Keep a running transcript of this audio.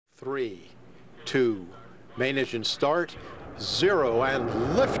3, 2, main engine start, 0, and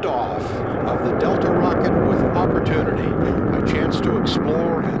liftoff of the Delta rocket with Opportunity, a chance to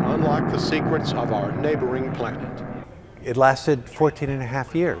explore and unlock the secrets of our neighboring planet. It lasted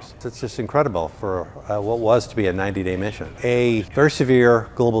 14.5 years. It's just incredible for what was to be a 90-day mission. A very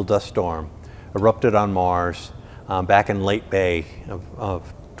severe global dust storm erupted on Mars back in late May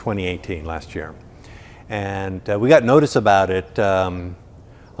of 2018, last year. And we got notice about it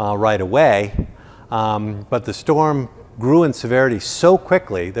right away, but the storm grew in severity so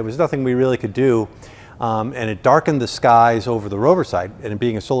quickly there was nothing we really could do, and it darkened the skies over the rover site, and it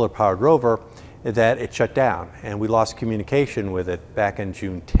being a solar-powered rover, that it shut down, and we lost communication with it back in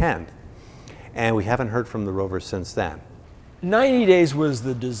June 10th, and we haven't heard from the rover since then. 90 days was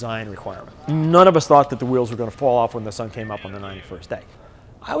the design requirement. None of us thought that the wheels were going to fall off when the sun came up on the 91st day.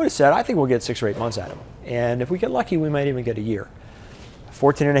 I would have said, I think we'll get 6 or 8 months out of them, and if we get lucky, we might even get a year.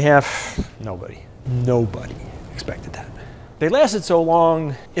 14.5, nobody expected that. They lasted so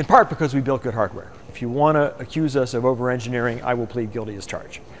long, in part because we built good hardware. If you want to accuse us of over-engineering, I will plead guilty as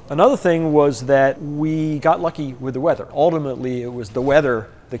charged. Another thing was that we got lucky with the weather. Ultimately, it was the weather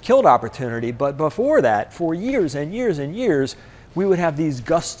that killed Opportunity, but before that, for years and years and years, we would have these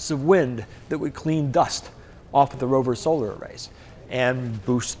gusts of wind that would clean dust off of the rover's solar arrays and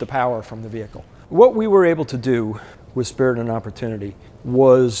boost the power from the vehicle. What we were able to do with Spirit and Opportunity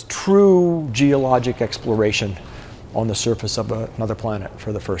was true geologic exploration on the surface of another planet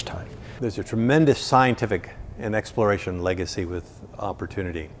for the first time. There's a tremendous scientific and exploration legacy with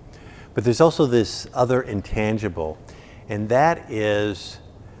Opportunity. But there's also this other intangible, and that is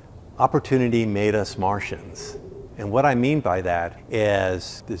Opportunity made us Martians. And what I mean by that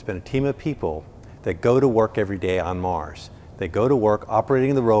is there's been a team of people that go to work every day on Mars. They go to work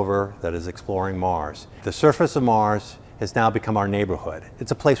operating the rover that is exploring Mars. The surface of Mars has now become our neighborhood.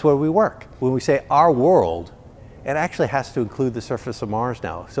 It's a place where we work. When we say our world, it actually has to include the surface of Mars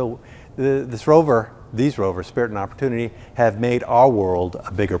now. So these rovers, Spirit and Opportunity, have made our world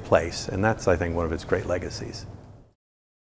a bigger place. And that's, I think, one of its great legacies.